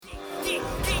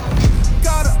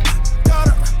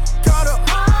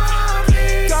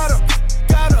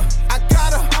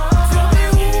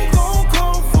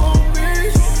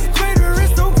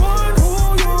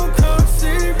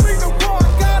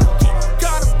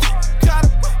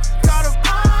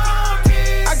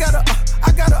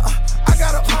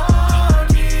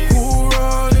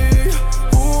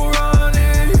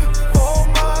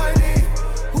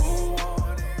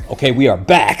Okay, we are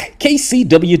back.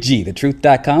 KCWG, the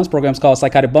truth.com's program's called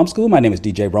Psychotic Bump School. My name is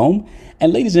DJ Rome.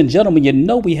 And ladies and gentlemen, you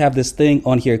know we have this thing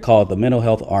on here called the Mental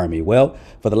Health Army. Well,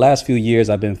 for the last few years,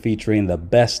 I've been featuring the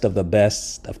best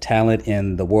of talent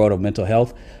in the world of mental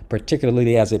health,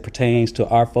 particularly as it pertains to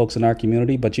our folks in our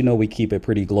community. But you know, we keep it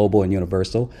pretty global and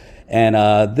universal. And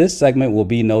this segment will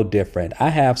be no different. I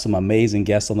have some amazing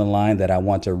guests on the line that I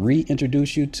want to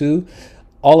reintroduce you to.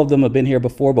 All of them have been here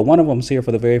before, but one of them is here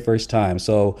for the very first time.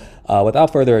 So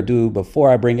without further ado, before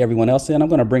I bring everyone else in, I'm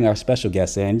going to bring our special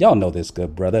guest in. Y'all know this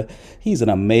good brother. He's an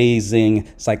amazing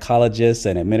psychologist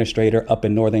and administrator up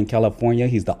in Northern California.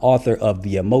 He's the author of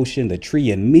The Emotion, The Tree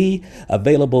and Me,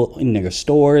 available in your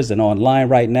stores and online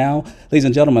right now. Ladies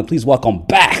and gentlemen, please welcome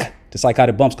back to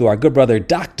Psychotic Bump School, our good brother,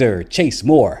 Dr. Chase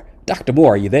Moore. Dr.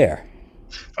 Moore, are you there?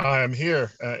 I am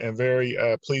here and very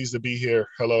pleased to be here.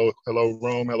 Hello,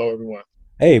 Rome. Hello, everyone.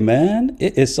 Hey, man,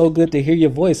 it is so good to hear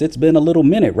your voice. It's been a little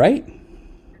minute, right?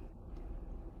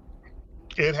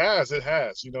 It has,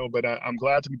 but I'm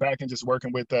glad to be back and just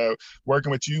working with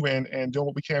you and doing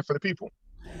what we can for the people.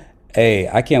 Hey,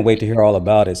 I can't wait to hear all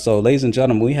about it. So, ladies and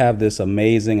gentlemen, we have this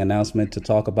amazing announcement to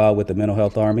talk about with the Mental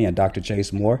Health Army and Dr.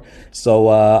 Chase Moore. So,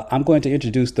 I'm going to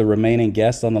introduce the remaining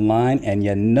guests on the line, and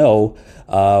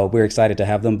we're excited to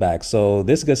have them back. So,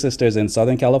 this good sister is in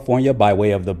Southern California by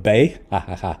way of the Bay.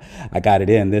 I got it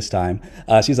in this time.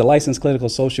 She's a licensed clinical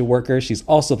social worker. She's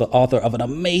also the author of an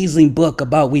amazing book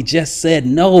about We Just Said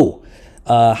No.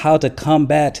 How to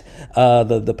combat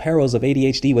the perils of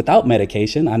ADHD without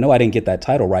medication. I know I didn't get that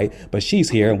title right, but she's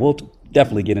here, and we'll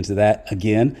definitely get into that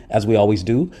again, as we always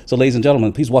do. So, ladies and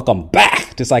gentlemen, please welcome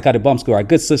back to Psychotic Bump School our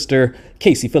good sister,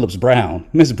 Casey Phillips Brown.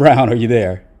 Miss Brown, are you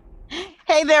there?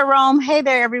 Hey there, Rome. Hey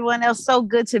there, everyone else. So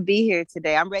good to be here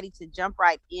today. I'm ready to jump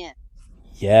right in.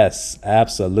 Yes,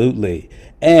 absolutely.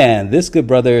 And this good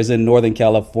brother is in Northern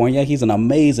California. He's an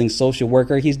amazing social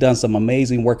worker. He's done some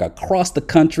amazing work across the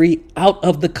country, out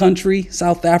of the country,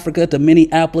 South Africa to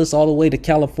Minneapolis, all the way to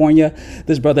California.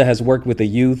 This brother has worked with the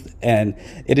youth, and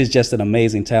it is just an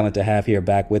amazing talent to have here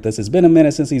back with us. It's been a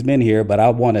minute since he's been here, but I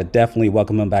want to definitely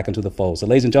welcome him back into the fold. So,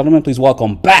 ladies and gentlemen, please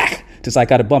welcome back to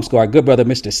Psychotic Bump School our good brother,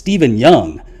 Mr. Stephen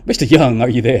Young. Mr. Young, are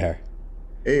you there?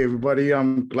 Hey, everybody.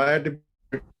 I'm glad to be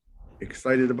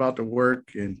excited about the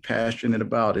work and passionate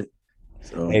about it.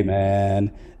 So, Hey,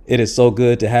 man, it is so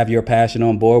good to have your passion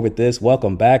on board with this.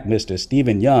 Welcome back, Mr.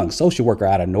 Stephen Young, social worker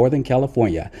out of Northern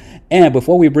California. And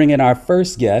before we bring in our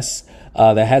first guest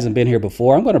that hasn't been here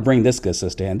before, I'm going to bring this good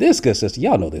sister in. This good sister,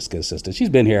 y'all know this good sister. She's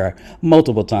been here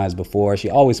multiple times before. She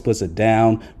always puts it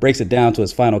down, breaks it down to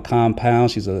its final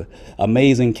compound. She's an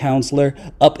amazing counselor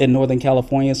up in Northern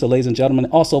California. So, ladies and gentlemen,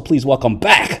 also please welcome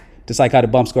back to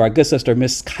Psychotic Bump School our good sister,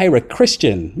 Miss Kyra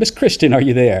Christian. Miss Christian, are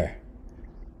you there?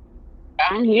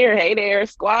 I'm here. Hey there,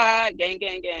 squad. Gang,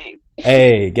 gang, gang.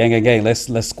 Hey, gang, gang, gang. Let's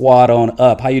squad on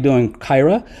up. How you doing,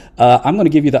 Kyra? I'm going to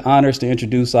give you the honors to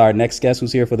introduce our next guest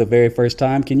who's here for the very first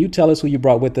time. Can you tell us who you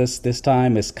brought with us this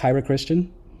time, Miss Kyra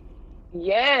Christian?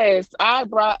 Yes, I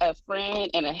brought a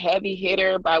friend and a heavy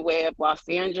hitter by way of Los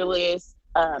Angeles,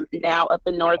 now up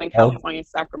in Northern Oh, California,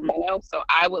 Sacramento. So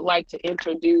I would like to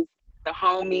introduce the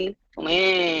homie,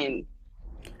 Flynn.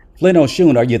 Flynn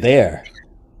O'Shun, are you there?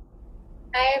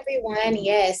 Hi everyone.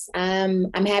 Yes,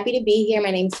 I'm happy to be here.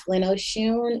 My name's Flynn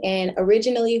O'Shun, and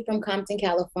originally from Compton,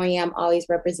 California. I'm always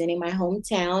representing my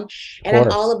hometown, Of and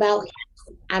course.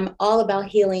 I'm all about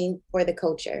healing for the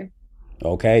culture.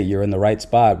 Okay, you're in the right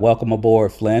spot. Welcome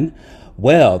aboard, Flynn.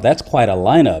 Well, that's quite a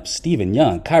lineup. Stephen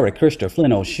Young, Kyra Christer,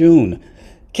 Flynn O'Shun,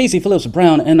 Casey Phillips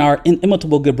Brown, and our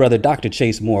inimitable good brother, Dr.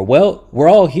 Chase Moore. Well, we're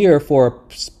all here for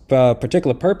a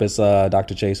particular purpose,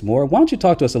 Dr. Chase Moore. Why don't you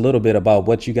talk to us a little bit about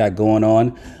what you got going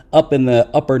on up in the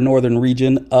upper northern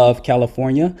region of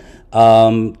California?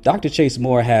 Dr. Chase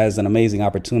Moore has an amazing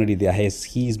opportunity that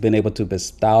he's been able to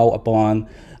bestow upon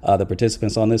the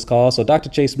participants on this call. So, Dr.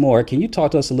 Chase Moore, can you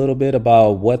talk to us a little bit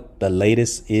about what the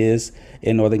latest is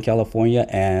in Northern California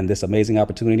and this amazing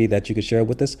opportunity that you could share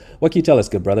with us? What can you tell us,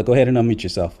 good brother? Go ahead and unmute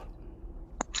yourself.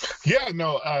 Yeah,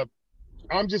 no,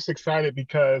 I'm just excited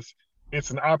because it's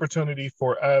an opportunity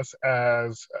for us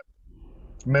as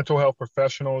mental health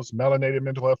professionals, melanated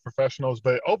mental health professionals,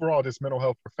 but overall just mental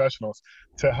health professionals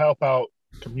to help out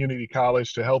community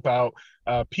college, to help out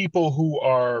people who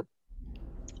are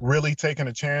really taking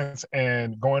a chance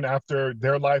and going after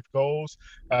their life goals.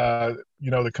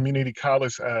 The community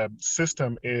college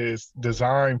system is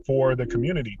designed for the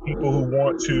community, people who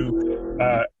want to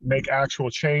make actual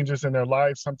changes in their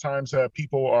life. Sometimes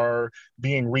people are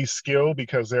being reskilled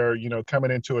because they're,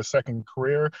 coming into a second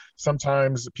career.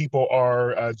 Sometimes people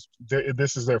are,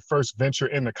 this is their first venture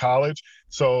into college.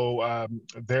 So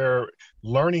they're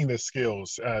learning the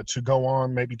skills to go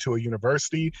on maybe to a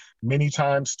university. Many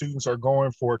times students are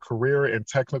going for career and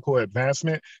technical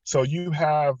advancement. So you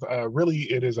have really,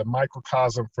 it is a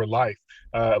microcosm for life,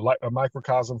 like a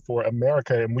microcosm for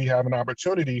America. And we have an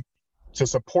opportunity to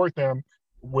support them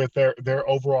with their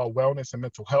overall wellness and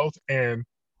mental health. And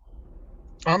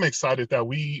I'm excited that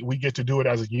we get to do it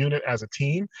as a unit, as a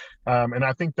team. And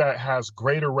I think that has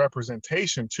greater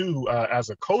representation too, as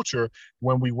a culture,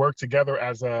 when we work together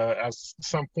as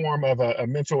some form of a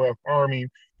mental health army,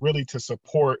 really to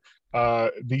support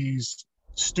these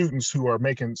students who are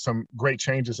making some great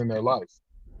changes in their life.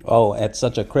 Oh, at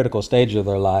such a critical stage of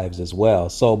their lives as well.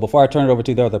 So before I turn it over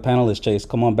to the other panelists, Chase,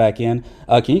 come on back in.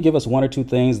 Can you give us one or two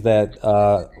things that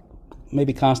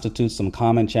maybe constitute some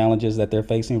common challenges that they're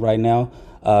facing right now?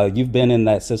 You've been in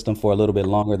that system for a little bit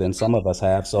longer than some of us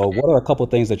have. So what are a couple of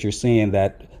things that you're seeing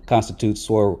that constitutes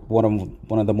for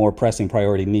one of the more pressing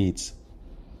priority needs?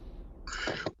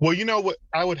 Well, you know what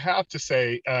I would have to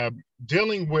say,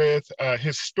 dealing with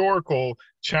historical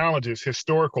challenges,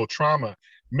 historical trauma.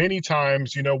 Many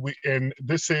times, and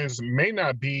may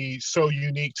not be so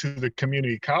unique to the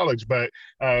community college, but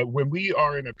when we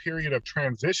are in a period of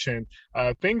transition,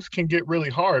 things can get really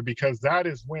hard, because that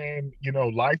is when,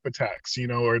 life attacks,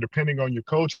 or depending on your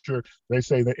culture, they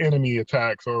say the enemy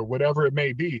attacks or whatever it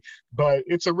may be. But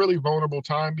it's a really vulnerable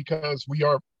time because we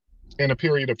are in a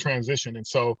period of transition. And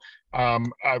so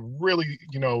I really,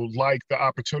 like the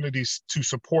opportunities to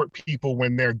support people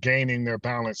when they're gaining their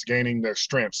balance, gaining their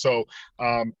strength. So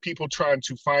people trying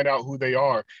to find out who they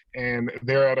are, and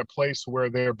they're at a place where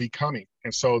they're becoming.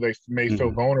 And so they may feel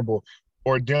vulnerable,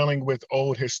 or dealing with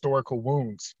old historical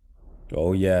wounds.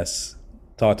 Oh, yes.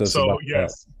 Talk to us about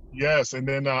that. Yes. And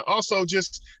then also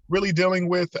just really dealing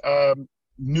with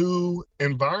new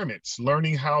environments,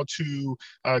 learning how to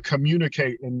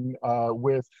communicate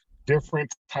with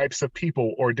different types of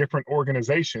people or different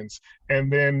organizations.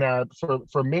 And then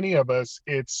for many of us,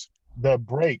 it's the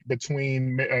break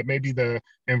between maybe the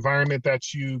environment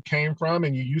that you came from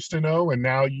and you used to know, and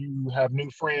now you have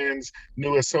new friends,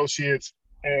 new associates,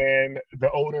 and the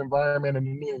old environment and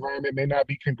the new environment may not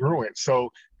be congruent.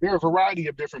 So there are a variety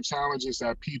of different challenges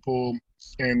that people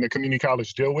in the community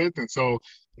college deal with. And so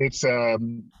it's a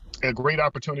great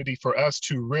opportunity for us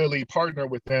to really partner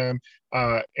with them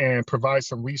and provide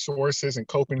some resources and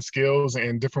coping skills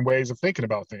and different ways of thinking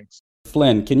about things.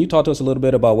 Flynn, can you talk to us a little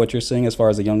bit about what you're seeing as far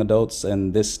as the young adults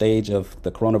and this stage of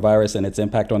the coronavirus and its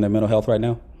impact on their mental health right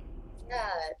now?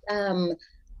 Yeah,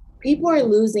 people are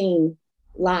losing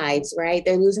lives, right?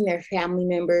 They're losing their family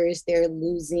members. They're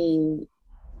losing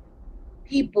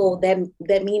people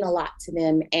that mean a lot to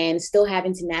them, and still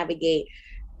having to navigate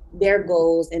their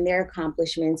goals and their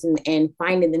accomplishments, and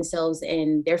finding themselves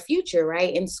in their future,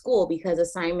 right? In school, because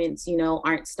assignments,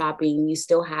 aren't stopping. You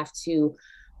still have to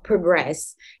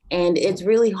progress. And it's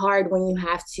really hard when you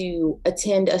have to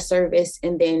attend a service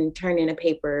and then turn in a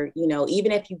paper,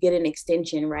 even if you get an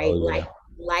extension, right? Oh, yeah.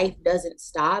 Life doesn't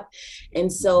stop.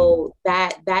 And so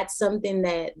that's something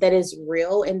that is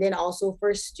real. And then also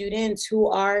for students who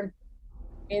are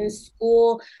in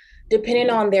school,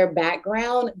 depending on their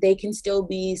background, they can still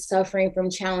be suffering from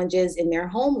challenges in their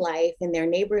home life, in their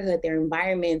neighborhood, their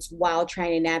environments, while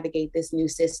trying to navigate this new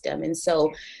system. And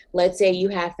so let's say you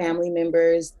have family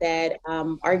members that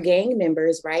are gang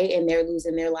members, right? And they're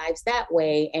losing their lives that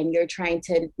way. And you're trying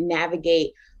to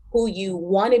navigate who you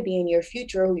want to be in your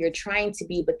future, who you're trying to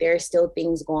be, but there are still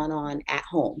things going on at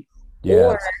home. Yes.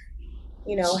 Or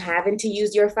having to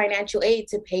use your financial aid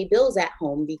to pay bills at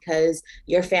home because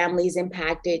your family's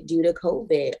impacted due to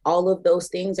COVID. All of those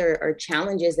things are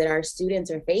challenges that our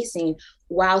students are facing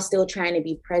while still trying to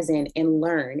be present and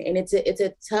learn. And it's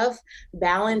a tough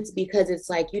balance, because it's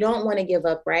like, you don't want to give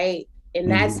up, right? And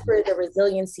that's where the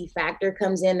resiliency factor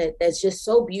comes in. That's just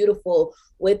so beautiful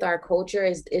with our culture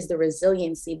is the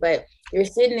resiliency. But you're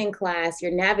sitting in class,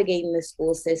 you're navigating the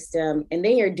school system, and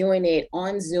then you're doing it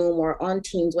on Zoom or on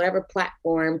Teams, whatever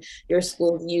platform your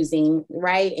school's using,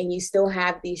 right? And you still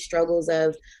have these struggles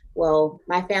of, well,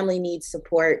 my family needs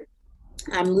support.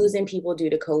 I'm losing people due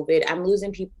to COVID. I'm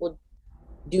losing people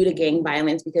due to gang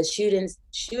violence, because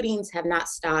shootings have not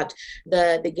stopped.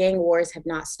 The gang wars have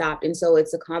not stopped. And so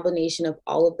it's a combination of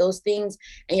all of those things.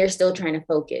 And you're still trying to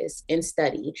focus and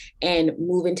study and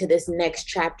move into this next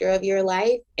chapter of your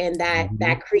life. And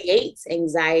that creates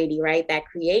anxiety, right? That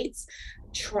creates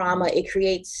trauma. It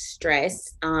creates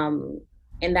stress.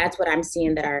 And that's what I'm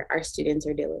seeing that our students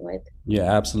are dealing with. Yeah,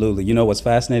 absolutely. You know what's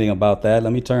fascinating about that?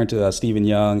 Let me turn to Stephen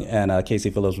Young and Casey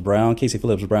Phillips Brown. Casey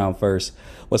Phillips Brown first.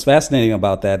 What's fascinating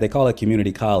about that? They call it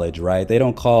community college, right? They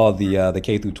don't call the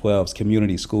K through 12s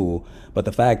community school, but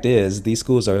the fact is these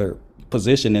schools are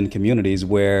positioned in communities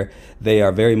where they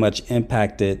are very much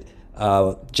impacted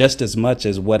just as much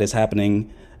as what is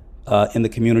happening in the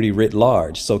community writ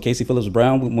large. So, Casey Phillips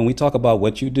Brown, when we talk about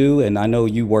what you do, and I know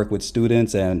you work with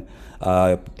students and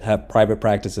have private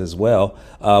practice as well,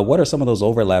 what are some of those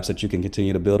overlaps that you can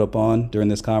continue to build upon during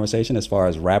this conversation as far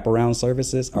as wraparound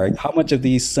services? Or how much of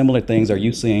these similar things are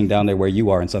you seeing down there where you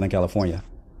are in Southern California?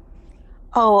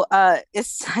 Oh,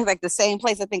 it's like the same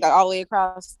place, I think, all the way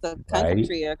across the Right.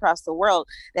 country, across the world,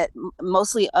 that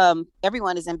mostly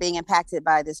everyone is being impacted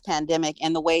by this pandemic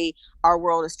and the way our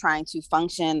world is trying to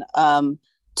function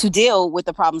to deal with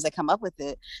the problems that come up with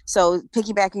it. So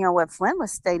piggybacking on what Flynn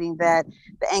was stating, that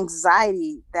the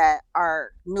anxiety that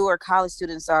our newer college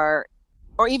students are,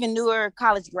 or even newer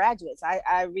college graduates.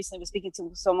 I recently was speaking to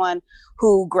someone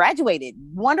who graduated,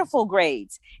 wonderful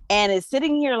grades, and is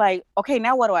sitting here like, okay,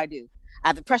 now what do I do? I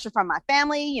have the pressure from my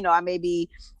family. I may be,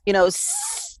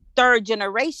 third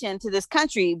generation to this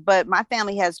country, but my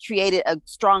family has created a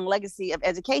strong legacy of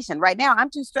education. Right now, I'm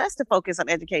too stressed to focus on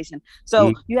education.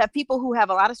 So you have people who have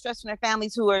a lot of stress from their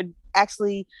families who are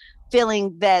actually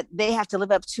feeling that they have to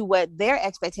live up to what their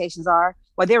expectations are,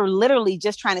 or they're literally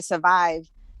just trying to survive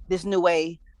this new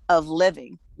way of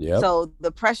living. Yep. So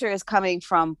the pressure is coming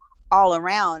from all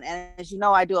around. And as you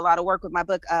know, I do a lot of work with my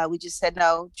book. We just said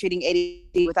no, treating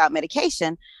ADHD without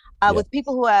medication, with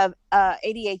people who have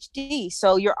ADHD.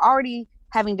 So you're already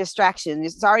having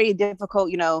distractions. It's already difficult,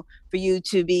 for you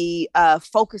to be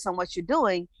focused on what you're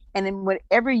doing. And then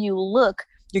whenever you look,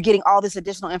 you're getting all this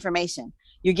additional information.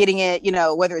 You're getting it,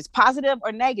 whether it's positive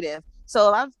or negative. So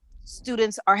a lot of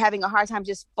students are having a hard time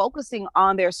just focusing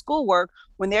on their schoolwork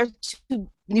when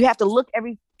you have to look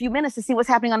every few minutes to see what's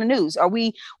happening on the news.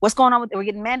 What's going on we're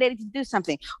getting mandated to do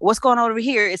something. What's going on over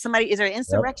here? Is there an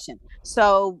insurrection? Yep.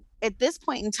 So at this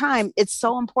point in time, it's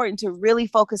so important to really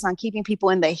focus on keeping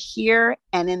people in the here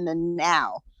and in the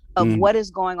now of what is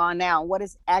going on now, what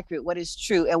is accurate, what is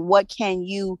true, and what can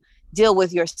you deal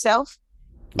with yourself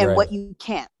and what you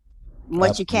can't.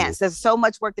 What you can't. So there's so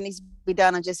much work that needs to be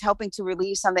done on just helping to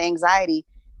relieve some of the anxiety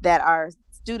that our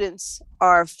students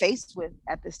are faced with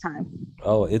at this time.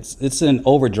 Oh, it's an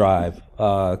overdrive,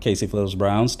 Casey Phillips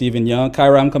Brown. Stephen Young.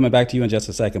 Kyra, I'm coming back to you in just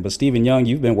a second. But Stephen Young,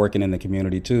 you've been working in the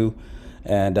community too,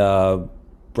 and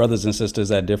brothers and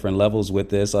sisters at different levels with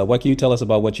this. What can you tell us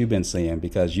about what you've been seeing?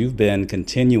 Because you've been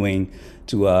continuing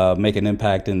to make an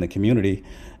impact in the community,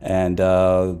 and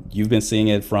you've been seeing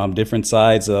it from different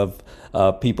sides of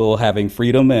people having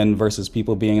freedom and versus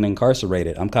people being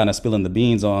incarcerated. I'm kind of spilling the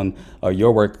beans on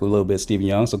your work a little bit, Stephen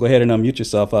Young. So go ahead and unmute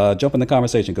yourself. Jump in the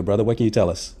conversation, good brother. What can you tell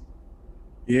us?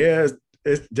 Yeah,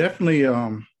 it's definitely,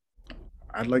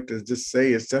 I'd like to just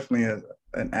say it's definitely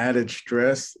an added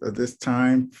stress at this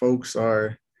time. Folks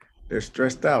they're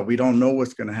stressed out. We don't know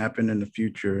what's going to happen in the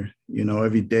future.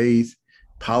 Every day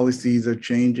policies are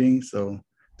changing. So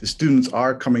the students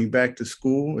are coming back to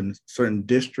school in certain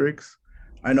districts.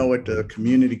 I know at the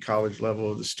community college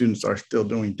level, the students are still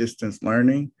doing distance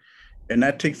learning, and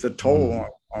that takes a toll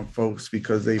on folks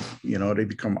because they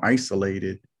become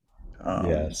isolated.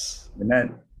 Yes. And that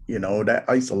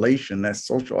isolation, that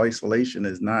social isolation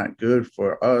is not good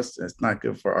for us. It's not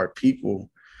good for our people,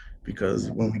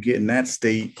 because when we get in that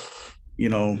state,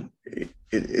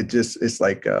 it's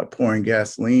like pouring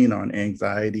gasoline on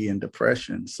anxiety and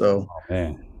depression. So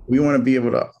we want to be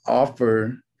able to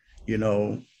offer,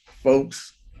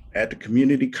 folks at the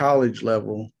community college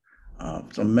level,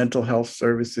 some mental health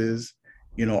services.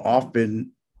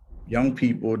 Often young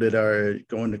people that are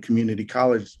going to community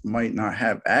college might not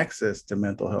have access to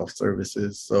mental health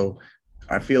services. So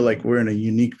I feel like we're in a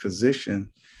unique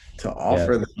position to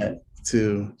offer that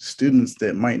to students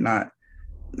that might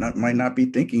not be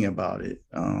thinking about it.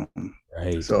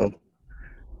 Right. So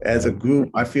as a group,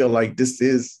 I feel like this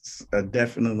is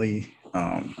definitely,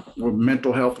 we're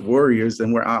mental health warriors,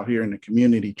 and we're out here in the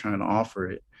community trying to offer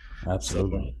it.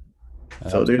 Absolutely.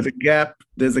 So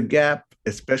there's a gap,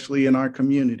 especially in our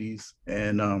communities,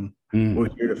 and we're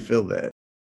here to fill that.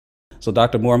 So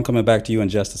Dr. Moore, I'm coming back to you in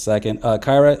just a second.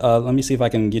 Kyra, let me see if I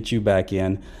can get you back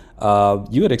in.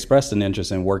 You had expressed an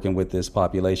interest in working with this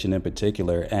population in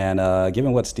particular, and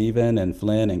given what Stephen and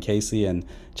Flynn and Casey and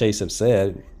Chase have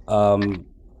said,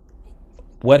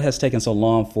 what has taken so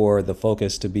long for the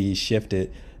focus to be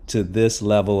shifted to this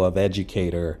level of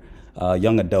educator,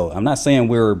 young adult? I'm not saying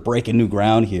we're breaking new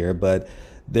ground here, but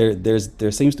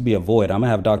there seems to be a void. I'm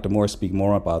gonna have Dr. Moore speak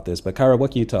more about this, but Kyra,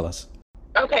 what can you tell us?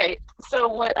 Okay, so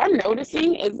what I'm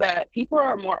noticing is that people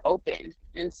are more open.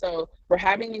 And so we're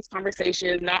having these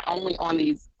conversations not only on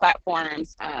these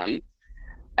platforms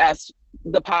as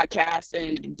the podcast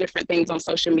and different things on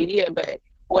social media, but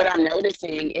what I'm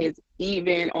noticing is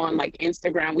even on like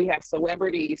Instagram, we have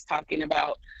celebrities talking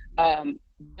about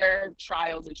their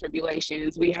trials and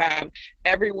tribulations. We have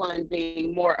everyone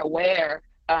being more aware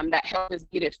that help is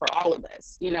needed for all of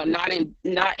us, you know, not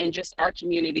in just our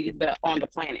community, but on the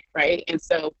planet, right? And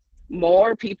so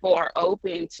more people are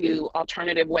open to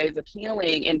alternative ways of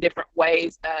healing and different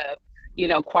ways of, you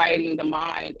know, quieting the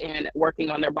mind and working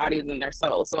on their bodies and their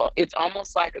souls. So it's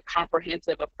almost like a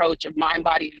comprehensive approach of mind,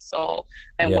 body, and soul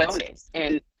and wellness.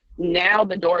 And now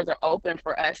the doors are open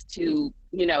for us to,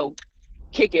 you know,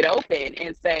 kick it open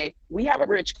and say, we have a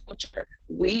rich culture.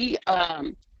 We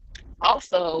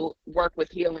also work with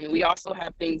healing. We also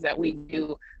have things that we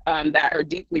do that are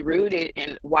deeply rooted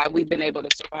in why we've been able to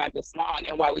survive this long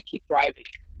and why we keep thriving.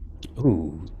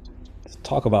 Ooh, let's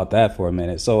talk about that for a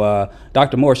minute. So,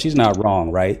 Dr. Moore, she's not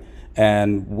wrong, right?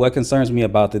 And what concerns me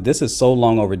about this is so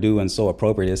long overdue and so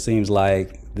appropriate. It seems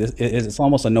like it's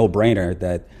almost a no-brainer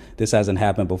that this hasn't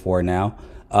happened before now.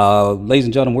 Ladies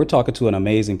and gentlemen, we're talking to an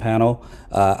amazing panel.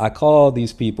 I call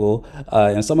these people,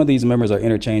 and some of these members are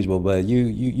interchangeable, but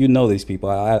you know these people.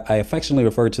 I affectionately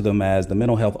refer to them as the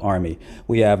Mental Health Army.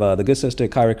 We have the good sister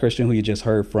Kyra Christian, who you just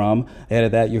heard from. Ahead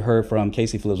of that, you heard from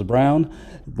Casey Phillips Brown.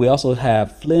 We also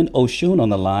have Flynn Oshun on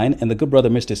the line, and the good brother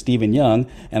Mr. Stephen Young.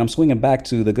 And I'm swinging back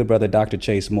to the good brother Dr.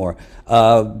 Chase Moore.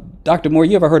 Dr. Moore,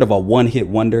 you ever heard of a one-hit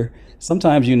wonder?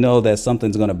 Sometimes you know that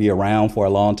something's going to be around for a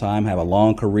long time, have a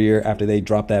long career after they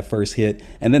drop that first hit.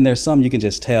 And then there's some you can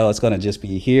just tell it's going to just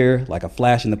be here, like a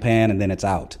flash in the pan, and then it's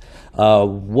out.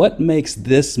 What makes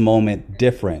this moment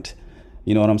different?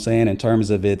 You know what I'm saying? In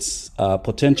terms of its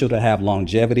potential to have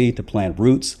longevity, to plant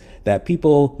roots, that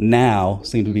people now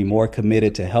seem to be more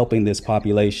committed to helping this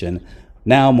population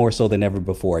now more so than ever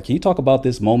before. Can you talk about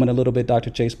this moment a little bit, Dr.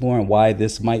 Chase Moore, and why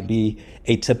this might be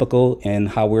atypical in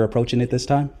how we're approaching it this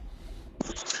time?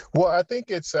 Well, I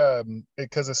think it's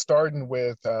because it's starting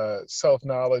with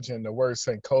self-knowledge, and the word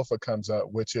Sankofa comes up,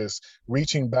 which is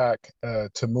reaching back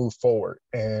to move forward.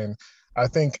 And I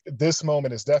think this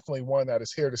moment is definitely one that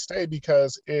is here to stay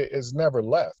because it is never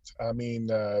left. I mean,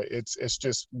 it's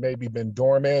just maybe been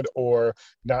dormant or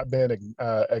not been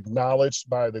acknowledged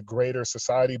by the greater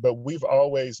society, but we've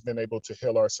always been able to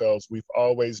heal ourselves. We've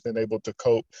always been able to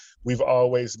cope. We've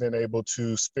always been able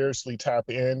to spiritually tap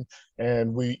in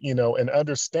and and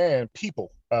understand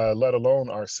people, let alone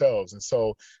ourselves. And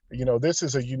so, this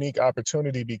is a unique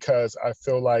opportunity because I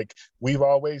feel like we've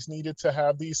always needed to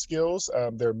have these skills.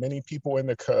 There are many people in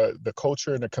the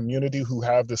culture and the community who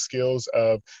have the skills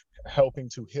of helping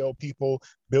to heal people,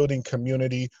 building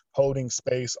community, holding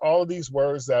space, all of these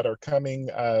words that are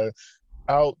coming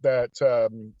out that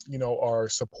are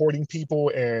supporting people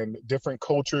and different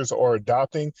cultures are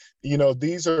adopting.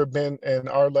 These have been in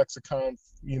our lexicon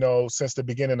since the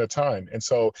beginning of time. And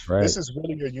so This is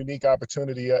really a unique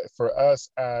opportunity for us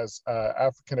as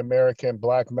African American,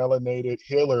 Black melanated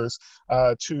healers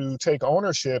to take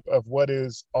ownership of what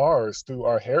is ours through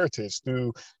our heritage,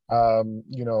 through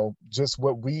just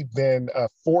what we've been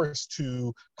forced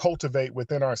to cultivate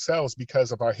within ourselves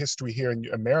because of our history here in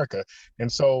America.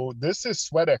 And so this is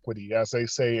sweat equity, as they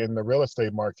say in the real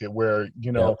estate market, where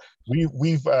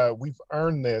we've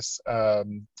earned this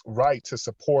right to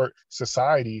support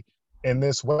society in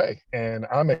this way. And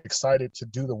I'm excited to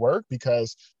do the work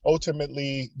because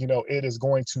ultimately, it is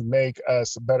going to make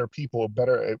us better people,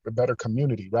 a better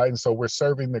community, right? And so we're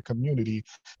serving the community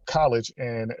college,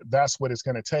 and that's what it's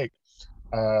going to take.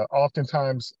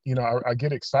 Oftentimes, I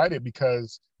get excited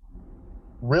because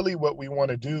really what we want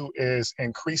to do is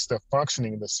increase the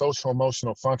functioning, the social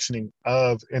emotional functioning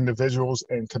of individuals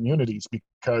and communities,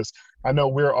 because I know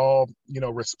we're all,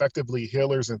 respectively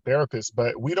healers and therapists,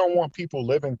 but we don't want people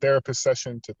living therapist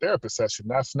session to therapist session.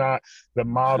 That's not the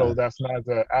model. That's not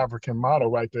the African model,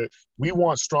 right? That we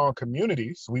want strong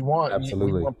communities. We want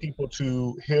people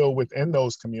to heal within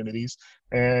those communities.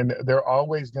 And they're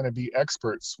always going to be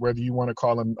experts, whether you want to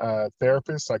call them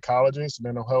therapists, psychologists,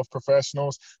 mental health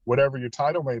professionals, whatever your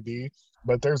title may be.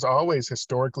 But there's always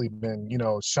historically been,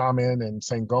 shaman and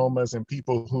sangomas and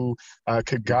people who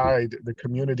could guide the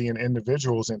community and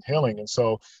individuals in healing. And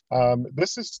so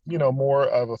this is, more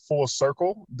of a full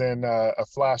circle than a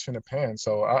flash in the pan.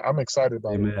 So I'm excited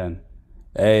about it. Amen.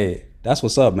 Hey, that's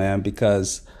what's up, man,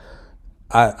 because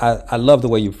I love the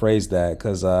way you phrased that,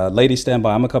 because ladies, stand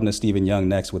by. I'm going to come to Stephen Young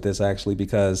next with this, actually,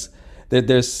 because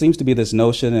there seems to be this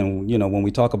notion, and when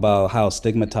we talk about how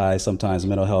stigmatized sometimes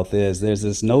mental health is, there's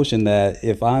this notion that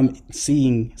if I'm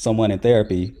seeing someone in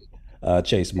therapy,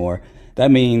 Chase Moore, that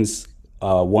means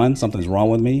one, something's wrong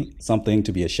with me, something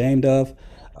to be ashamed of,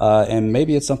 and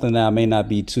maybe it's something that I may not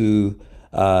be too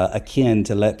akin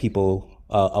to let people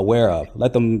aware of.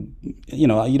 Let them, you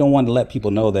don't want to let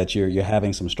people know that you're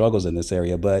having some struggles in this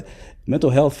area. But mental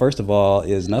health, first of all,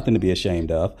 is nothing to be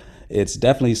ashamed of. It's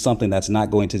definitely something that's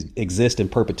not going to exist in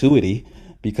perpetuity,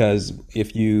 because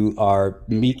if you are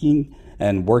meeting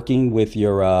and working with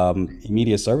your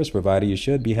immediate service provider, you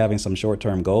should be having some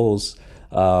short-term goals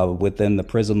within the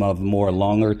prism of more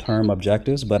longer term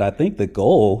objectives. But I think the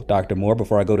goal, Dr. Moore,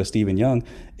 before I go to Stephen Young,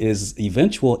 is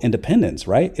eventual independence,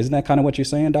 right? Isn't that kind of what you're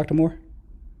saying, Dr. Moore?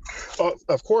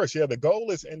 Of course, yeah. The goal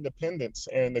is independence,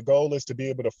 and the goal is to be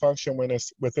able to function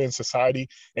within society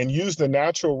and use the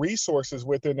natural resources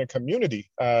within the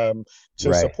community to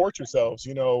support yourselves.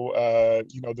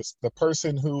 The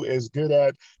person who is good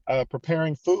at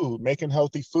preparing food, making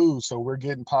healthy food, so we're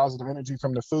getting positive energy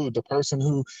from the food. The person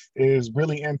who is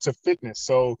really into fitness,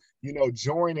 so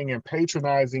joining and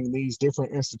patronizing these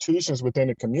different institutions within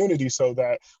the community, so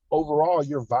that overall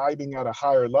you're vibing at a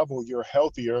higher level, you're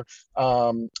healthier.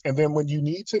 And then when you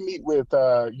need to meet with,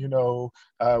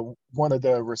 one of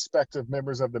the respective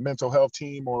members of the mental health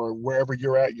team, or wherever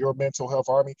you're at, your mental health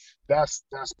army, that's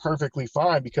perfectly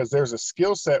fine, because there's a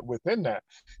skill set within that.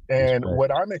 And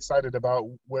what I'm excited about,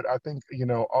 what I think,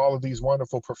 all of these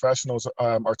wonderful professionals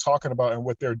are talking about, and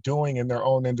what they're doing in their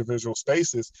own individual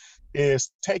spaces,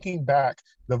 is taking back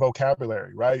the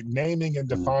vocabulary, right? Naming and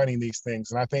defining these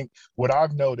things. And I think what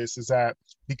I've noticed is that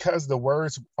because the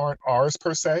words aren't ours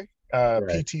per se,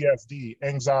 PTSD,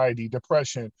 anxiety,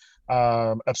 depression,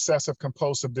 obsessive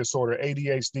compulsive disorder,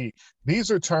 ADHD, these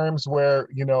are terms where,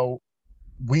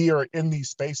 we are in these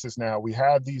spaces now. We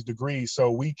have these degrees, so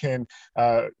we can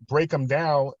break them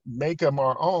down, make them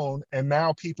our own, and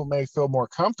now people may feel more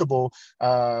comfortable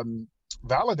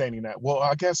validating that. Well,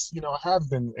 I guess, I have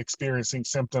been experiencing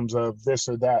symptoms of this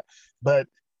or that, but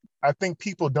I think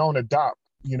people don't adopt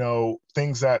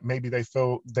things that maybe they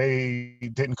feel they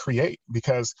didn't create,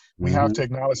 because we have to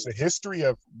acknowledge the history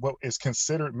of what is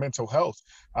considered mental health,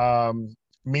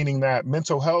 meaning that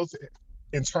mental health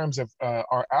in terms of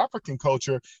our African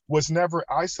culture was never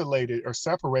isolated or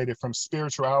separated from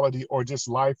spirituality or just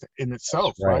life in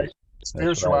itself, right?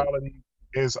 Spirituality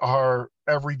is our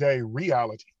everyday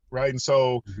reality. Right. And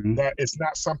so that it's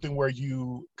not something where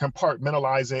you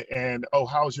compartmentalize it and, oh,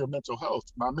 how's your mental health?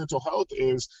 My mental health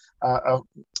is a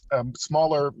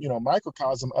smaller,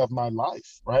 microcosm of my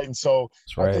life. Right. And so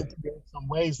I think there's some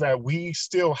ways that we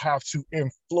still have to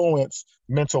influence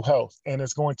mental health. And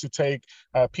it's going to take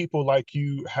people like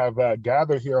you have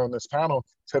gathered here on this panel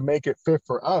to make it fit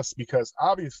for us, because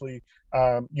obviously,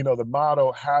 the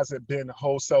model hasn't been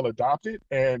wholesale adopted.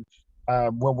 And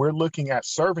when we're looking at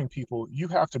serving people, you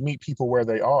have to meet people where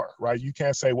they are, right? You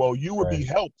can't say, well, you would be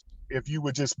helped if you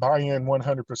would just buy in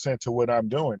 100% to what I'm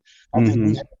doing. I think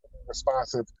we have to be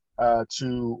responsive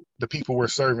to the people we're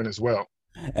serving as well.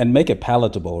 And make it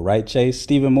palatable, right, Chase?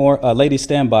 Stephen Moore, ladies,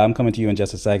 stand by. I'm coming to you in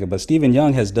just a second. But Stephen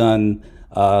Young has done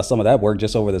some of that work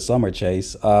just over the summer,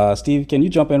 Chase. Steve, can you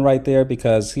jump in right there?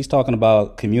 Because he's talking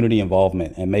about community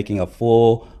involvement and making a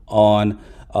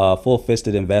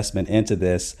full-fisted investment into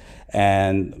this,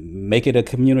 and make it a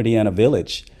community and a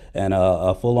village, and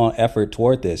a full-on effort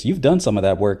toward this. You've done some of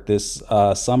that work this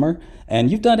summer, and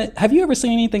you've done it. Have you ever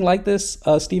seen anything like this,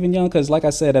 Stephen Young? Because like I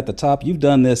said at the top, you've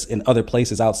done this in other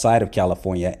places outside of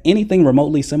California. Anything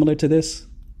remotely similar to this?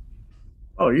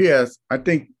 Oh, yes. I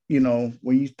think, when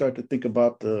you start to think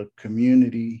about the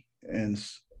community and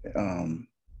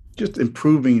just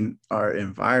improving our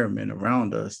environment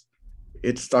around us,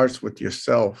 it starts with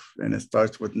yourself, and it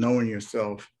starts with knowing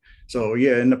yourself. So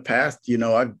yeah, in the past,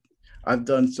 I've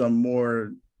done some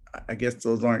more, I guess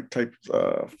those aren't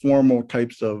formal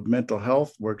types of mental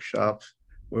health workshops,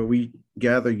 where we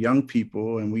gather young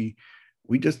people and we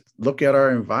just look at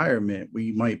our environment.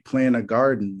 We might plant a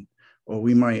garden, or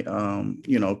we might,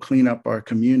 clean up our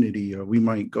community, or we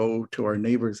might go to our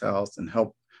neighbor's house and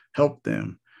help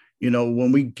them.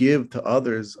 When we give to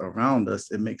others around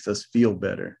us, it makes us feel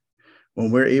better.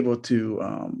 When we're able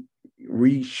to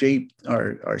reshape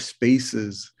our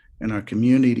spaces and our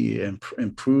community and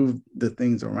improve the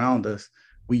things around us,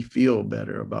 we feel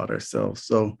better about ourselves.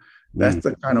 So that's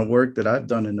the kind of work that I've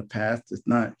done in the past. It's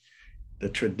not the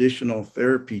traditional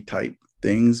therapy type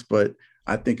things, but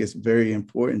I think it's very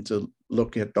important to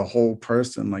look at the whole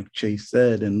person, like Chase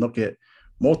said, and look at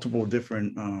multiple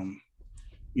different,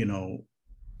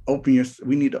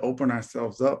 we need to open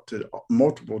ourselves up to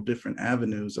multiple different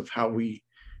avenues of how we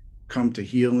come to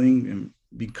healing and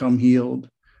become healed,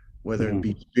 whether it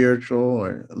be spiritual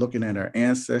or looking at our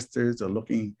ancestors or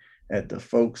looking at the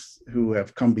folks who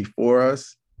have come before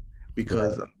us,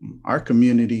 because our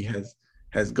community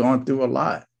has gone through a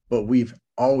lot, but we've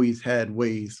always had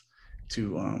ways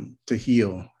to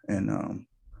heal, and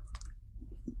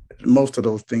most of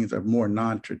those things are more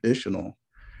non-traditional.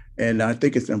 And I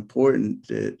think it's important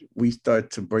that we start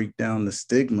to break down the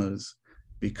stigmas,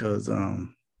 because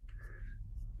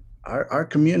our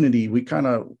community, we kind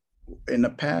of, in the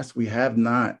past, we have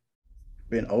not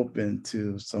been open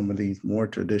to some of these more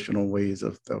traditional ways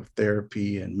of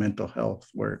therapy and mental health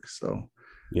work. So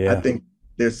I think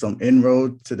there's some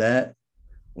inroad to that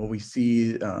when we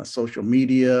see social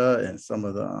media and some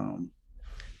of the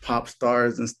pop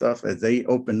stars and stuff, as they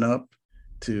open up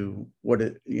to what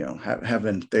it,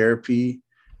 having therapy.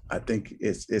 I think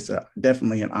it's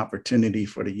definitely an opportunity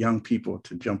for the young people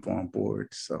to jump on board.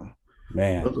 So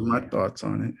those are my thoughts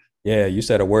on it. Yeah, you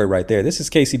said a word right there. This is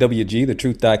KCWG, the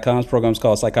Truth.com's program is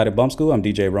called Psychotic Bump School. I'm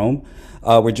DJ Rome.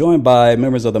 We're joined by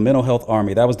members of the Mental Health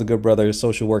Army. That was the good brother,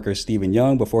 social worker Stephen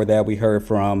Young. Before that, we heard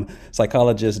from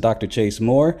psychologist Dr. Chase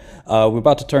Moore. We're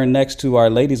about to turn next to our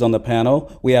ladies on the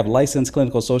panel. We have licensed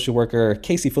clinical social worker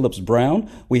Casey Phillips Brown.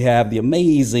 We have the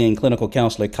amazing clinical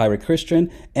counselor Kyra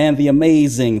Christian, and the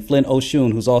amazing Flynn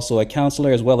Oshun, who's also a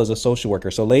counselor as well as a social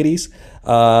worker. So ladies,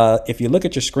 if you look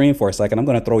at your screen for a second, I'm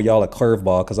going to throw y'all a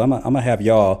curveball, because I'm going to have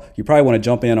y'all, you probably want to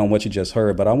jump in on what you just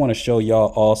heard, but I want to show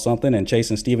y'all all something. And Chase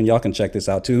and Steven, y'all can check this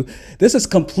out too. This is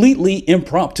completely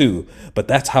impromptu, but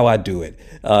that's how I do it.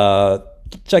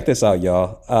 Check this out,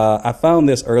 y'all. I found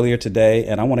this earlier today,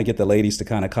 and I want to get the ladies to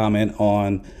kind of comment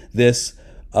on this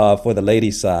for the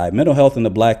ladies' side. Mental health in the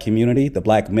Black community, the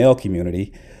Black male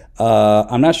community.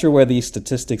 I'm not sure where these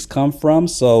statistics come from,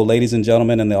 so ladies and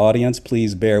gentlemen in the audience,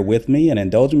 please bear with me and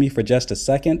indulge me for just a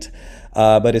second.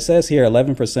 But it says here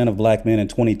 11% of Black men in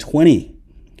 2020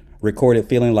 recorded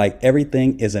feeling like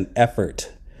everything is an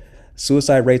effort.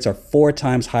 Suicide rates are 4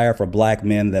 times higher for Black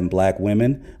men than Black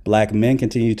women. Black men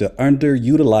continue to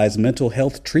underutilize mental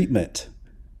health treatment.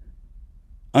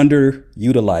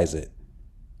 Underutilize it.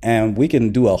 And we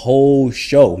can do a whole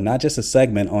show, not just a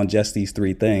segment, on just these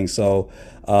 3 things. So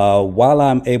while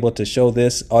I'm able to show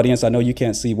this, audience, I know you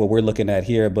can't see what we're looking at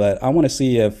here, but I want to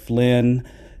see if Flynn,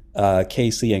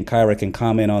 Casey, and Kyra can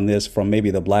comment on this from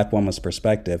maybe the Black woman's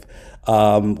perspective.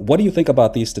 What do you think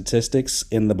about these statistics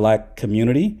in the Black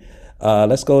community?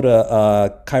 Let's go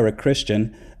to Kyra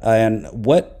Christian. And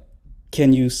what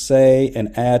can you say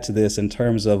and add to this in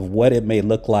terms of what it may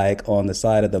look like on the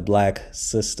side of the Black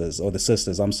sisters, or the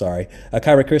sisters, I'm sorry.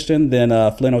 Kyra Christian, then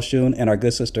Flynn Oshun, and our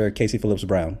good sister, Casey Phillips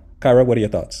Brown. Kyra, what are your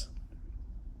thoughts?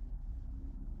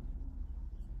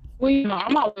 Well,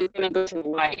 I'm always going to go to the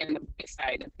light and the big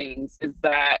side of things, is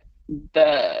that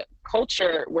the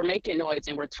culture, we're making noise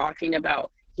and we're talking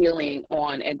about healing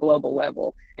on a global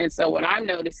level. And so what I'm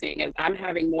noticing is I'm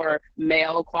having more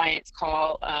male clients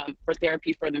call for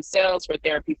therapy for themselves, for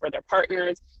therapy for their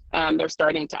partners. They're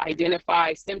starting to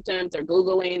identify symptoms. They're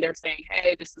Googling, they're saying,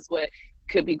 hey, this is what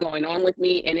could be going on with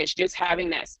me. And it's just having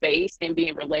that space and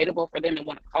being relatable for them to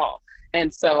want to call.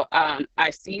 And so I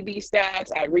see these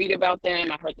stats, I read about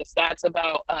them. I heard the stats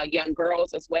about young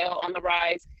girls as well on the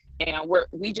rise. And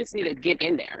we just need to get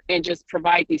in there and just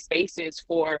provide these spaces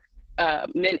for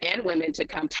men and women to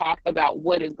come talk about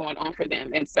what is going on for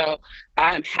them. And so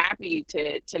I'm happy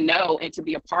to know and to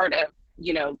be a part of,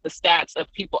 the stats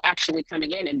of people actually coming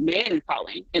in and men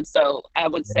calling. And so I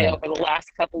would say over the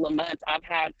last couple of months, I've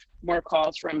had more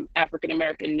calls from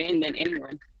African-American men than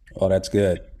anyone. Oh, that's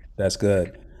good. That's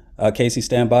good. Casey,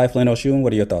 stand by. Flynn Oshun,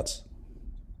 what are your thoughts?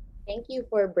 Thank you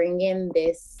for bringing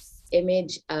this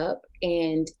image up.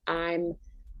 And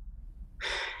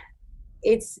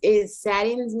it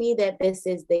saddens me that this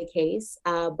is the case,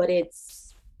 but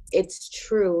it's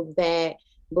true that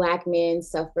Black men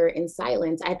suffer in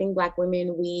silence. I think Black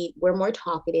women, we're more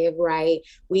talkative, right?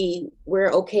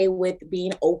 We're okay with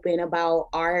being open about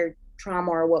our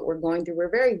trauma or what we're going through. We're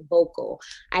very vocal.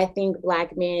 I think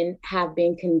Black men have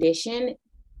been conditioned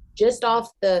just off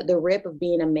the rip of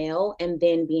being a male and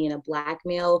then being a Black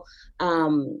male,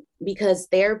 because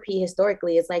therapy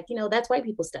historically is like, that's white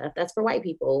people stuff. That's for white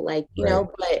people, like,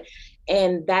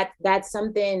 and that's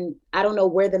something, I don't know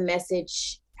where the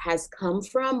message has come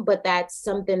from, but that's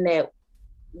something that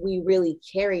we really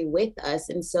carry with us.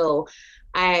 And so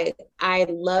I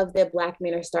love that Black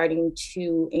men are starting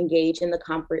to engage in the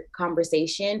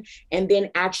conversation and then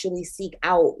actually seek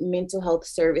out mental health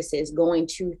services, going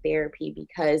to therapy,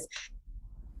 because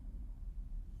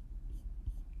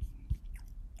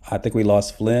I think we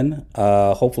lost Flynn.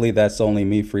 Hopefully that's only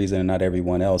me freezing and not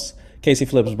everyone else. Casey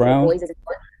Phillips Brown.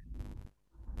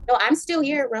 No, I'm still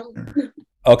here, Ron.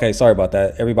 Okay, sorry about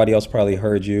that. Everybody else probably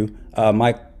heard you.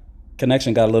 My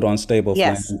connection got a little unstable,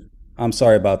 Yes. Flynn. I'm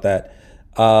sorry about that.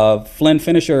 Flynn,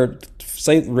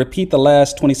 repeat the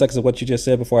last 20 seconds of what you just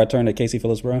said before I turn to Casey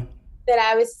Phillips Brown. That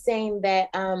I was saying that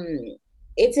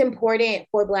it's important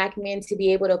for Black men to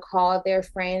be able to call their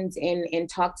friends and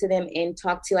talk to them and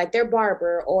talk to like their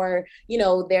barber or, you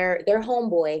know, their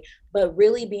homeboy, but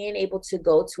really being able to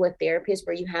go to a therapist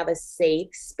where you have a safe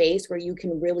space where you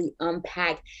can really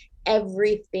unpack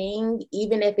everything,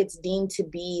 even if it's deemed to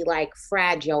be like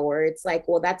fragile, or it's like,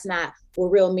 well, that's not what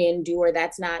real men do, or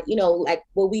that's not, you know, like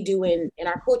what we do in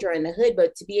our culture in the hood.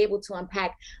 But to be able to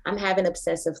unpack, I'm having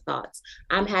obsessive thoughts,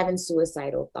 I'm having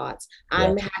suicidal thoughts,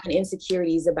 I'm having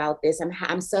insecurities about this,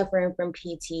 I'm suffering from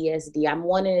PTSD, I'm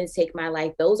wanting to take my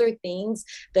life. Those are things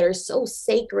that are so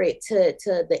sacred to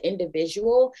the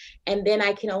individual. And then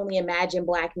I can only imagine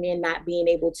Black men not being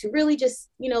able to really just,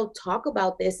 you know, talk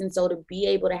about this. And so to be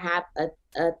able to have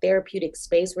a therapeutic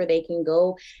space where they can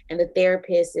go and the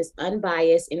therapist is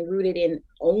unbiased and rooted in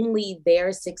only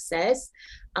their success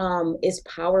is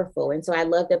powerful. And so I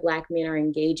love that Black men are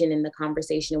engaging in the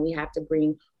conversation, and we have to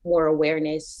bring more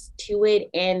awareness to it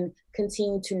and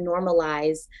continue to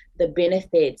normalize the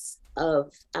benefits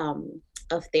of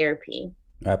therapy.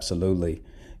 Absolutely.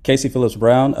 Casey Phillips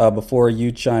Brown, before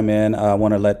you chime in, I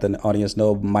want to let the audience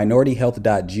know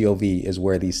minorityhealth.gov is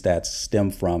where these stats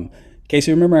stem from.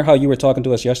 Casey, remember how you were talking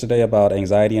to us yesterday about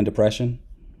anxiety and depression?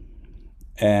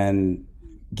 And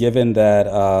given that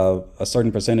a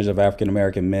certain percentage of African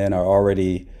American men are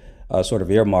already sort of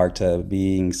earmarked to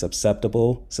being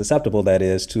susceptible, that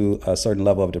is, to a certain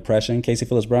level of depression. Casey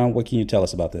Phillips Brown, what can you tell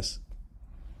us about this?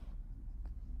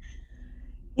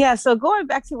 Yeah, so going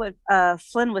back to what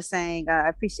Flynn was saying, I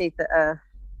appreciate the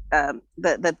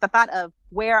thought of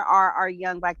where are our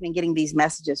young Black men getting these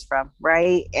messages from,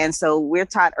 right? And so we're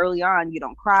taught early on, you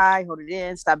don't cry, hold it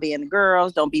in, stop being the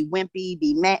girls, don't be wimpy,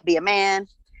 be a man.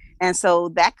 And so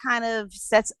that kind of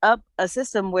sets up a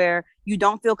system where you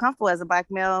don't feel comfortable as a Black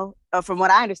male, from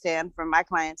what I understand from my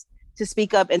clients, to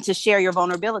speak up and to share your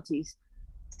vulnerabilities,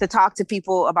 to talk to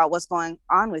people about what's going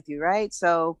on with you, right?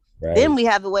 So then we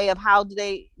have the way of how do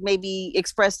they maybe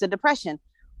express the depression.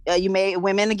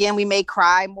 Women, again, we may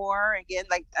cry more, again,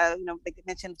 like they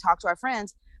mentioned, talk to our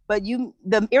friends, but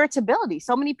the irritability.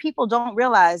 So many people don't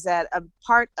realize that a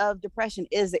part of depression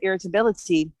is the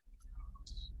irritability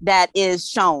that is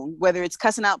shown, whether it's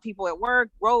cussing out people at work,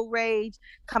 road rage,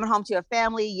 coming home to your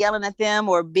family, yelling at them,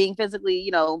 or being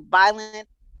physically, violent.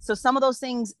 So some of those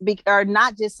things are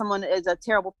not just someone is a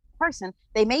terrible person.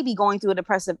 They may be going through a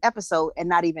depressive episode and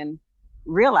not even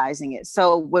realizing it.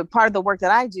 So what part of the work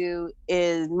that I do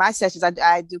is my sessions,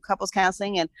 I do couples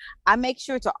counseling, and I make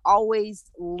sure to always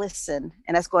listen.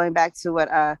 And that's going back to what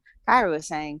Kyra was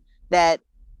saying, that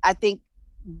I think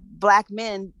Black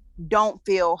men don't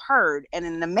feel heard. And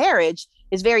in the marriage,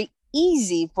 it's very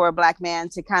easy for a Black man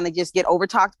to kind of just get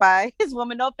overtalked by his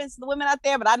woman. No offense to the women out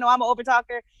there, but I know I'm an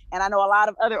overtalker, and I know a lot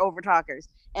of other overtalkers.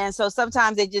 And so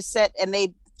sometimes they just sit and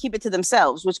they keep it to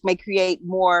themselves, which may create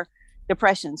more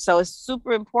depression. So it's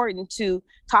super important to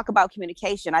talk about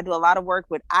communication. I do a lot of work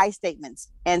with I statements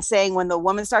and saying, when the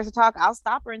woman starts to talk, I'll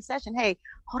stop her in session. Hey,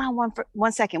 hold on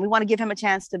one second. We want to give him a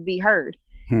chance to be heard.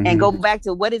 Mm-hmm. And go back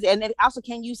to what is, and then also,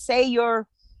 can you say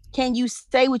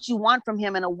what you want from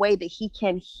him in a way that he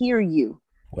can hear you?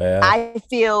 Well, I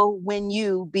feel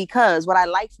because what I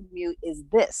like from you is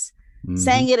this. Mm-hmm.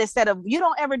 Saying it instead of, you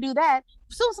don't ever do that.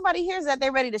 As soon as somebody hears that,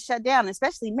 they're ready to shut down,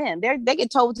 especially men. They get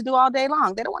told what to do all day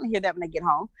long. They don't want to hear that when they get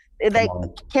home.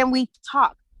 Can we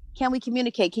talk? Can we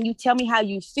communicate? Can you tell me how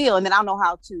you feel? And then I'll know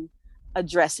how to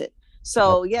address it.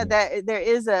 So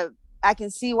I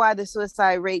can see why the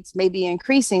suicide rates may be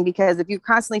increasing, because if you're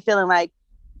constantly feeling like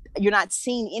you're not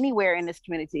seen anywhere in this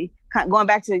community, going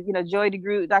back to, Dr. Joy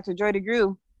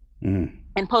DeGruy,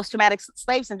 and post-traumatic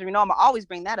slave syndrome, I'm always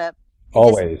bring that up.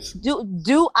 Always.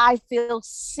 Do I feel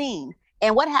seen?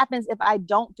 And what happens if I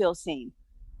don't feel seen?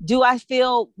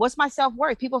 What's my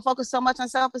self-worth? People focus so much on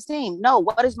self-esteem. No,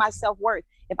 what is my self-worth?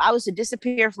 If I was to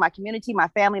disappear from my community, my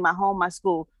family, my home, my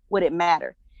school, would it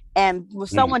matter? And if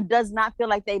someone does not feel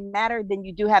like they matter, then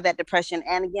you do have that depression.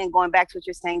 And again, going back to what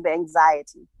you're saying, the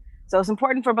anxiety. So it's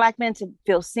important for Black men to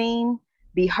feel seen,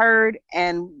 be heard,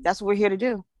 and that's what we're here to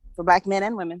do for Black men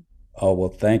and women. Oh, well,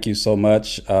 thank you so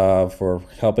much for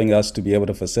helping us to be able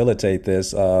to facilitate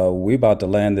this. We're about to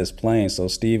land this plane. So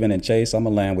Stephen and Chase, I'm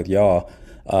going to land with y'all.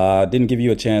 Didn't give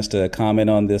you a chance to comment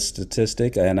on this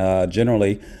statistic. And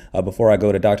generally, before I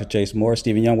go to Dr. Chase Moore,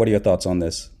 Stephen Young, what are your thoughts on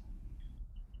this?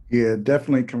 Yeah,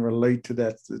 definitely can relate to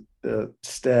that. The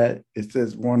stat, it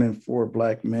says 1 in 4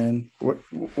 Black men. What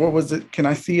was it? Can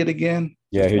I see it again?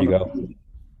 Yeah, here you go.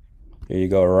 Here you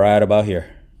go, right about here.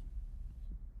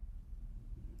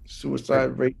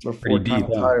 Suicide rates are Pretty four deep,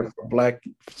 times huh? higher for Black.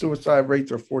 Suicide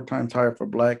rates are 4 times higher for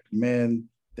Black men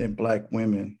than Black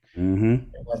women. Mm-hmm.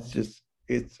 That's just,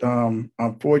 it's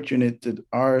unfortunate that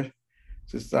our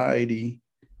society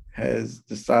has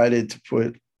decided to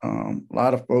put a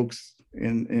lot of folks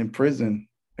in prison,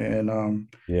 and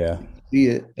Yeah. see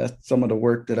it. That's some of the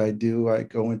work that I do. I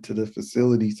go into the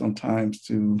facility sometimes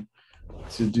to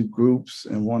do groups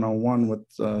and one-on-one with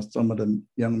some of the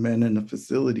young men in the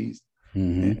facilities.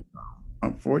 Mm-hmm. And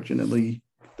unfortunately,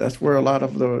 that's where a lot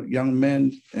of the young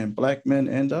men and Black men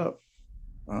end up,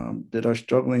 that are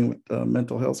struggling with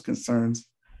mental health concerns.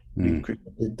 We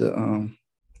created the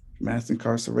mass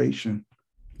incarceration.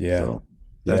 Yeah. So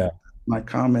that's my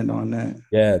comment on that.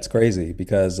 Yeah, it's crazy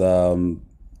because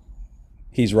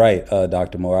he's right,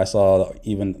 Dr. Moore. I saw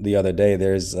even the other day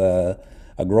there's a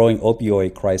growing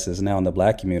opioid crisis now in the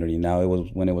Black community. Now, it was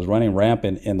when it was running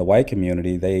rampant in the white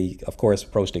community, they of course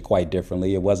approached it quite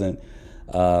differently. It wasn't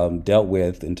dealt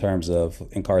with in terms of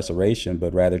incarceration,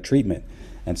 but rather treatment.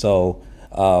 And so,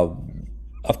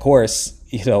 of course,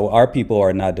 our people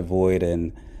are not devoid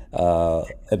and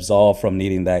absolved from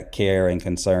needing that care and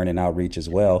concern and outreach as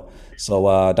well.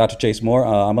 So, Dr. Chase Moore,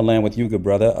 I'm gonna land with you, good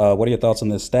brother. What are your thoughts on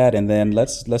this stat? And then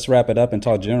let's wrap it up and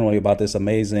talk generally about this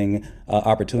amazing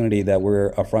opportunity that we're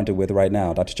affronted with right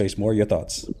now. Dr. Chase Moore, your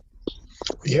thoughts?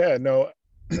 Yeah, no,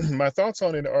 my thoughts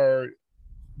on it are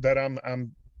that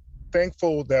I'm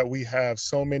thankful that we have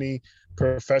so many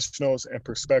professionals and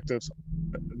perspectives,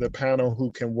 the panel,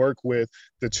 who can work with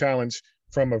the challenge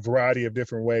from a variety of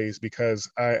different ways, because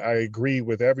I agree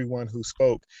with everyone who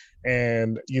spoke.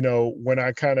 And, when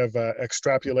I kind of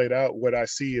extrapolate out, what I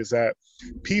see is that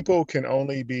people can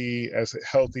only be as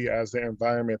healthy as the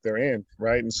environment they're in,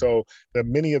 right? And so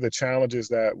many of the challenges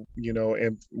that,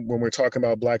 and when we're talking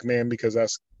about Black men, because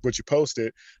that's what you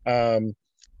posted,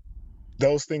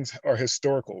 those things are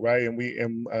historical, right?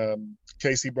 And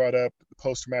Casey brought up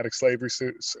post-traumatic slavery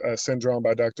syndrome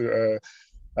by Dr.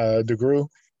 DeGruy.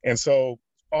 And so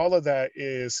all of that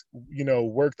is,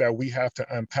 work that we have to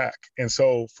unpack. And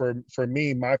so for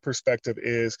me, my perspective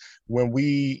is when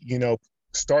we,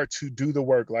 start to do the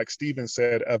work, like Stephen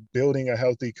said, of building a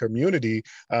healthy community,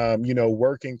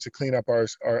 working to clean up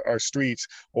our streets,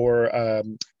 or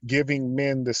giving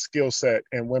men the skill set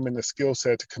and women the skill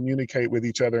set to communicate with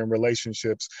each other in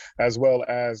relationships, as well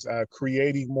as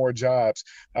creating more jobs.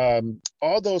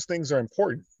 All those things are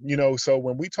important, so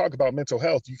when we talk about mental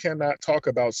health, you cannot talk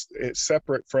about it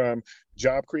separate from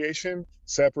job creation,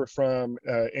 separate from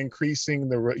increasing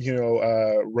the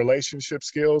relationship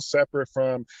skills, separate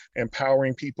from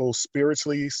empowering people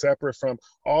spiritually, separate from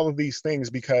all of these things,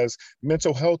 because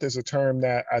mental health is a term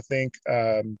that I think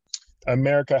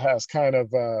America has kind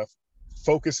of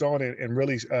focused on and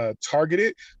really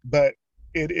targeted, but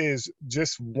it is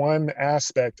just one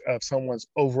aspect of someone's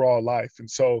overall life.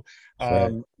 And so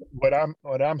what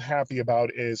I'm happy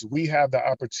about is we have the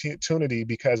opportunity,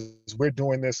 because we're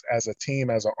doing this as a team,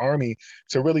 as an army,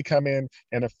 to really come in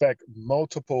and affect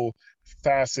multiple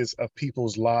facets of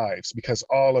people's lives, because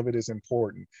all of it is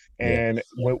important. And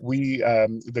what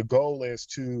the goal is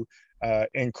to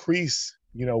increase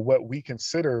what we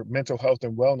consider mental health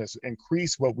and wellness,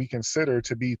 increase what we consider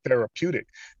to be therapeutic.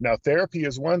 Now, therapy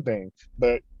is one thing,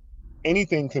 but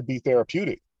anything could be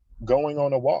therapeutic. Going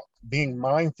on a walk, being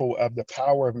mindful of the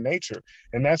power of nature.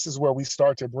 And this is where we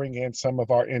start to bring in some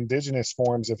of our indigenous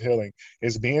forms of healing,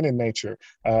 is being in nature,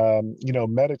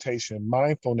 meditation,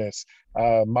 mindfulness,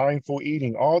 mindful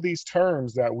eating, all these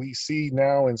terms that we see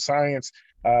now in science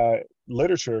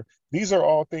literature. These are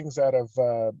all things that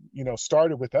have,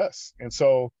 started with us. And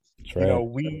so,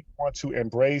 we want to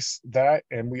embrace that.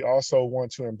 And we also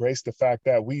want to embrace the fact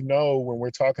that we know when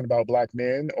we're talking about Black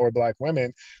men or Black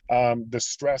women, the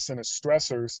stress and the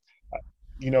stressors,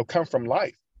 come from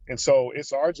life. And so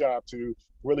it's our job to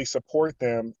really support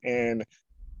them in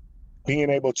being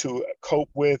able to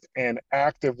cope with and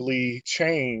actively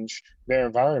change their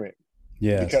environment.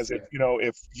 Yes. Because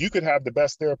if you could have the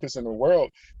best therapist in the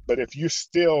world, but if you're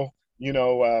still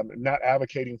not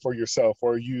advocating for yourself,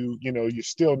 or you're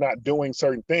still not doing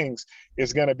certain things,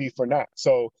 it's going to be for naught.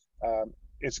 So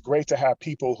it's great to have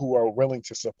people who are willing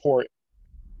to support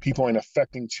people in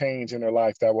affecting change in their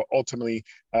life that will ultimately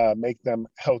make them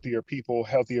healthier people,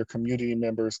 healthier community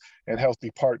members, and healthy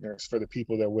partners for the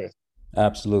people they're with.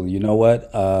 Absolutely. You know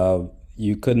what?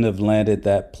 You couldn't have landed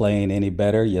that plane any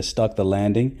better. You stuck the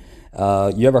landing.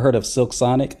 You ever heard of Silk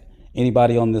Sonic?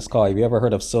 Anybody on this call, have you ever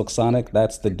heard of Silk Sonic?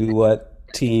 That's the duet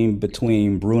team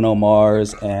between Bruno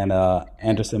Mars and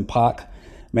Anderson .Paak.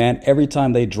 Man, every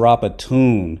time they drop a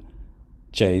tune,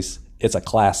 Chase, it's a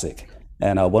classic.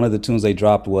 And one of the tunes they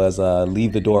dropped was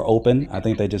Leave the Door Open. I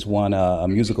think they just won a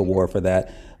music award for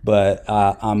that. But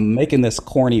I'm making this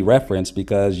corny reference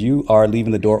because you are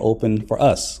leaving the door open for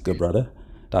us, good brother.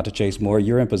 Dr. Chase Moore,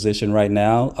 you're in position right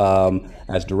now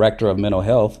as Director of Mental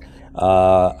Health.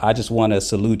 I just want to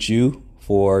salute you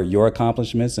for your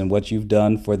accomplishments and what you've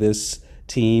done for this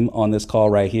team on this call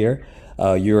right here.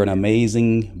 You're an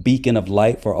amazing beacon of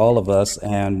light for all of us,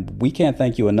 and we can't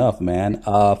thank you enough, man.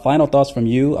 Final thoughts from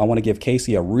you. I want to give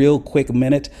Casey a real quick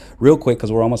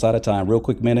because we're almost out of time, real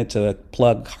quick minute to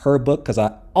plug her book, because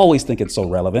I always think it's so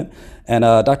relevant. And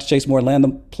Dr. Chase Moore, land the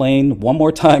plane one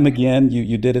more time again.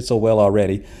 You did it so well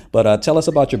already. But tell us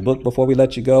about your book before we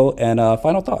let you go, and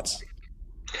final thoughts.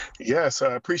 Yes,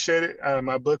 I appreciate it.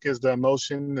 My book is The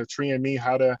Emotion, The Tree and Me,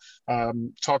 how to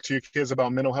talk to your kids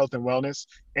about mental health and wellness.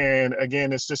 And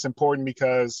again, it's just important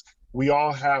because we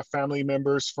all have family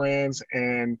members, friends,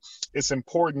 and it's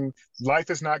important. Life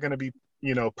is not going to be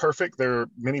perfect. There are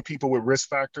many people with risk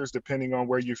factors depending on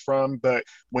where you're from. But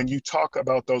when you talk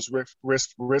about those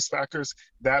risk factors,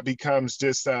 that becomes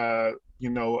just,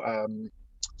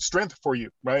 strength for you,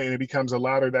 right? And it becomes a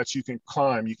ladder that you can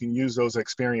climb. You can use those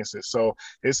experiences. So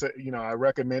it's I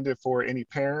recommend it for any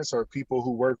parents or people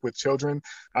who work with children.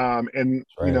 And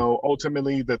right.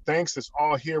 Ultimately the thanks is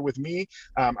all here with me.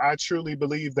 I truly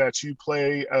believe that you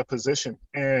play a position,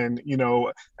 and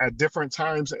at different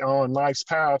times on life's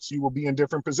paths, you will be in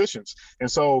different positions.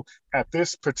 And so at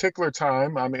this particular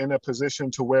time, I'm in a position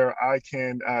to where I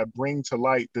can bring to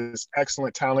light this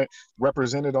excellent talent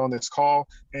represented on this call,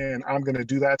 and I'm going to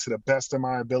do that to the best of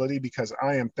my ability because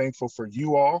I am thankful for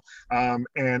you all.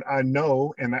 And I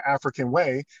know in the African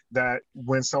way that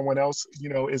when someone else,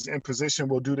 is in position,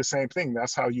 will do the same thing.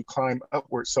 That's how you climb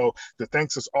upward. So the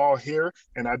thanks is all here.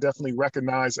 And I definitely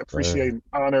recognize, appreciate, and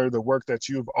honor the work that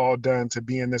you've all done to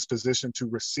be in this position to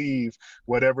receive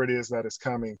whatever it is that is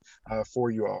coming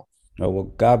for you all. Oh, well,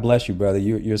 God bless you, brother.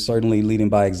 You're certainly leading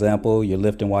by example. You're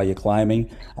lifting while you're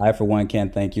climbing. I, for one,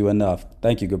 can't thank you enough.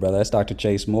 Thank you, good brother. That's Dr.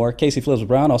 Chase Moore. Casey Phillips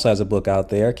Brown also has a book out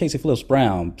there. Casey Phillips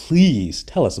Brown, please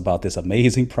tell us about this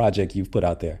amazing project you've put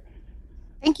out there.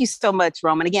 Thank you so much,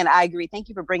 Roman. Again, I agree. Thank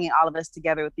you for bringing all of us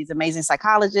together with these amazing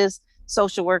psychologists,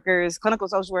 social workers, clinical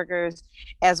social workers,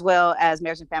 as well as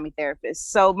marriage and family therapists.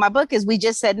 So my book is We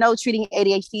Just Said No, Treating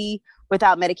ADHD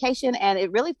Without Medication. And it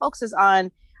really focuses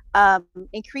on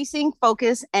increasing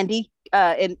focus and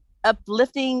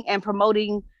uplifting and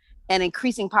promoting and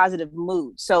increasing positive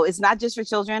mood. So it's not just for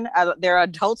children. There are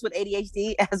adults with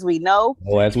ADHD, as we know.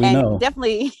 Well, as we know.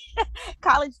 Definitely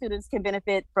college students can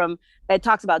benefit from, it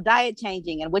talks about diet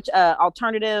changing and which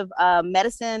alternative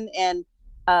medicine and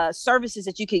services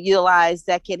that you could utilize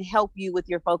that can help you with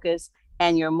your focus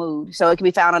and your mood. So it can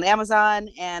be found on Amazon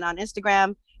and on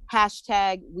Instagram,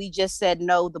 #We Just Said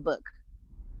No, the book.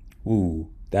 Ooh.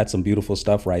 That's some beautiful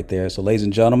stuff right there. So ladies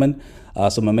and gentlemen,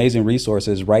 some amazing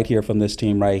resources right here from this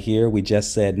team right here. We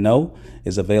Just Said No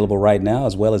is available right now,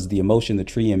 as well as The Emotion, The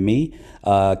Tree and Me.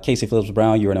 Casey Phillips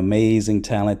Brown, you're an amazing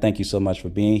talent. Thank you so much for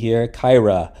being here.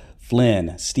 Kyra,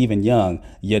 Flynn, Stephen Young,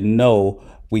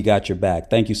 we got your back.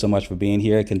 Thank you so much for being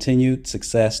here. Continued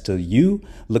success to you.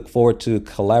 Look forward to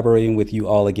collaborating with you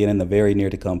all again in the very near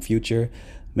to come future.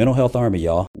 Mental Health Army,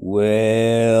 y'all.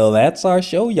 Well, that's our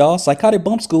show, y'all. Psychotic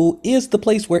Bump School is the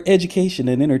place where education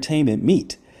and entertainment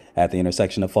meet at the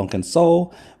intersection of funk and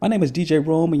soul. My name is DJ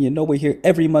Rome, and we're here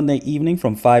every Monday evening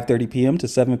from 5:30 p.m. to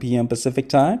 7 p.m. Pacific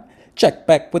time. Check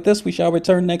back with us. We shall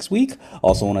return next week.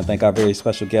 Also want to thank our very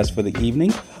special guests for the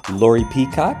evening, Lori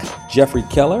Peacock, Jeffrey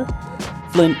Keller,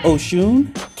 Flynn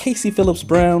Oshun, Casey Phillips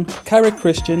Brown, Kyra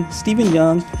Christian, Stephen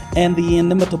Young, and the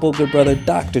inimitable good brother,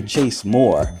 Dr. Chase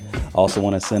Moore. Also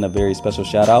want to send a very special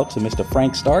shout out to Mr.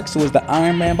 Frank Starks, who is the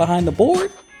Iron Man behind the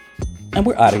board. And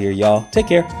we're out of here, y'all. Take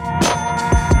care.